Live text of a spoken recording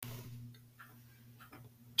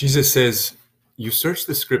Jesus says, "You search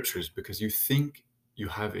the scriptures because you think you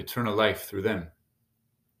have eternal life through them.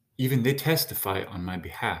 Even they testify on my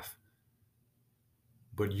behalf.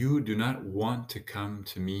 But you do not want to come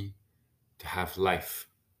to me to have life.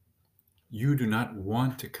 You do not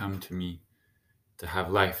want to come to me to have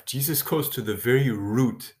life." Jesus goes to the very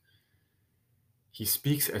root. He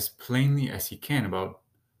speaks as plainly as he can about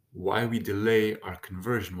why we delay our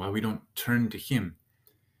conversion, why we don't turn to him.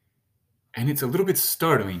 And it's a little bit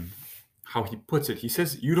startling how he puts it. He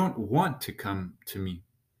says, "You don't want to come to me."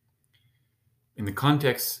 In the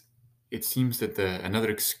context, it seems that another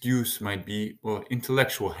excuse might be, well,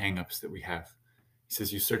 intellectual hangups that we have. He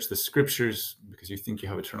says, "You search the scriptures because you think you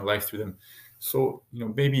have eternal life through them." So,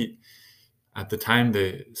 maybe at the time,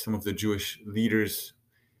 some of the Jewish leaders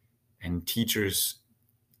and teachers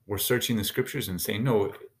were searching the scriptures and saying,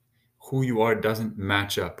 "No, who you are doesn't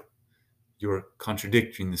match up. You're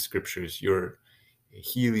contradicting the scriptures. You're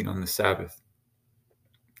healing on the Sabbath."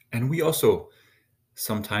 And we also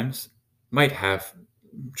sometimes might have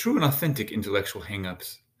true and authentic intellectual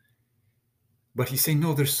hangups. But he's saying,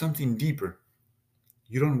 no, there's something deeper.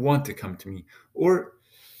 You don't want to come to me. Or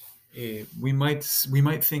we might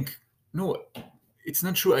think, no, it's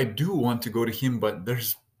not true. I do want to go to him, but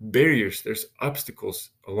there's barriers, there's obstacles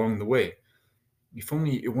along the way. If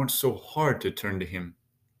only it weren't so hard to turn to him.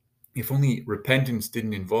 If only repentance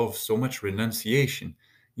didn't involve so much renunciation.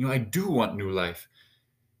 I do want new life.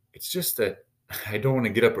 It's just that I don't want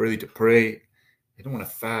to get up early to pray. I don't want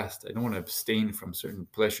to fast. I don't want to abstain from certain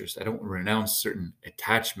pleasures. I don't want to renounce certain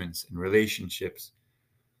attachments and relationships.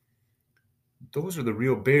 Those are the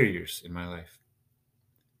real barriers in my life.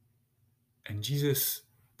 And Jesus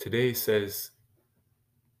today says,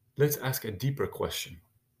 let's ask a deeper question.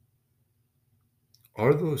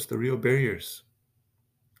 Are those the real barriers?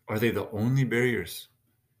 Are they the only barriers?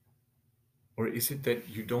 Or is it that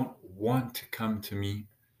you don't want to come to me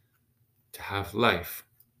to have life?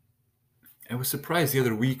 I was surprised the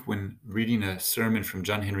other week when reading a sermon from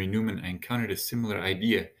John Henry Newman, I encountered a similar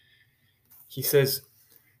idea. He says,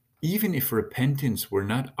 even if repentance were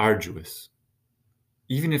not arduous,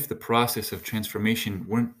 even if the process of transformation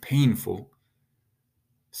weren't painful,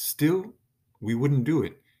 still we wouldn't do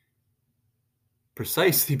it.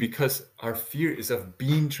 Precisely because our fear is of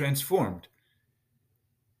being transformed.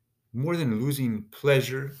 More than losing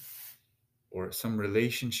pleasure or some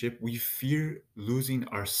relationship, we fear losing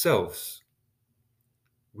ourselves.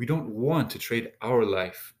 We don't want to trade our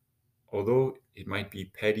life, although it might be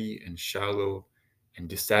petty and shallow and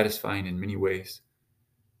dissatisfying in many ways,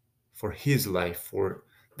 for his life, for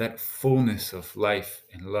that fullness of life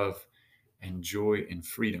and love and joy and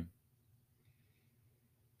freedom.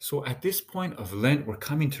 So at this point of Lent, we're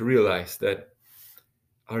coming to realize that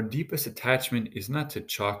our deepest attachment is not to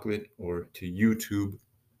chocolate or to YouTube,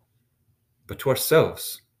 but to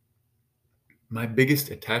ourselves. My biggest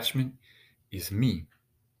attachment is me.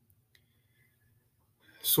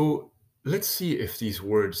 So let's see if these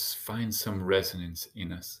words find some resonance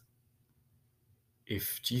in us.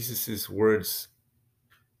 If Jesus's words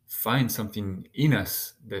find something in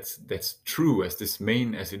us that's true, as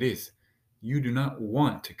dismaying as it is, you do not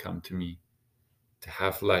want to come to me to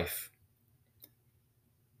have life.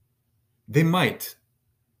 They might,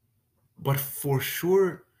 but for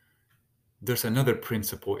sure, there's another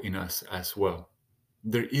principle in us as well.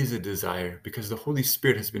 There is a desire because the Holy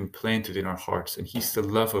Spirit has been planted in our hearts and he's the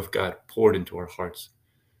love of God poured into our hearts.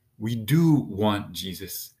 We do want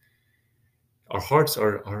Jesus. Our hearts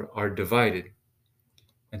are divided.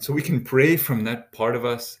 And so we can pray from that part of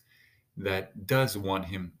us that does want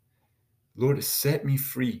him. Lord, set me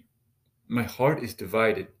free. My heart is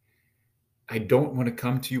divided. I don't want to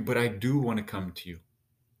come to you, but I do want to come to you.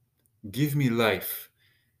 Give me life.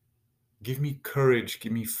 Give me courage.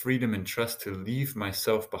 Give me freedom and trust to leave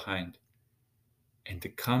myself behind and to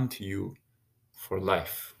come to you for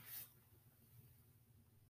life.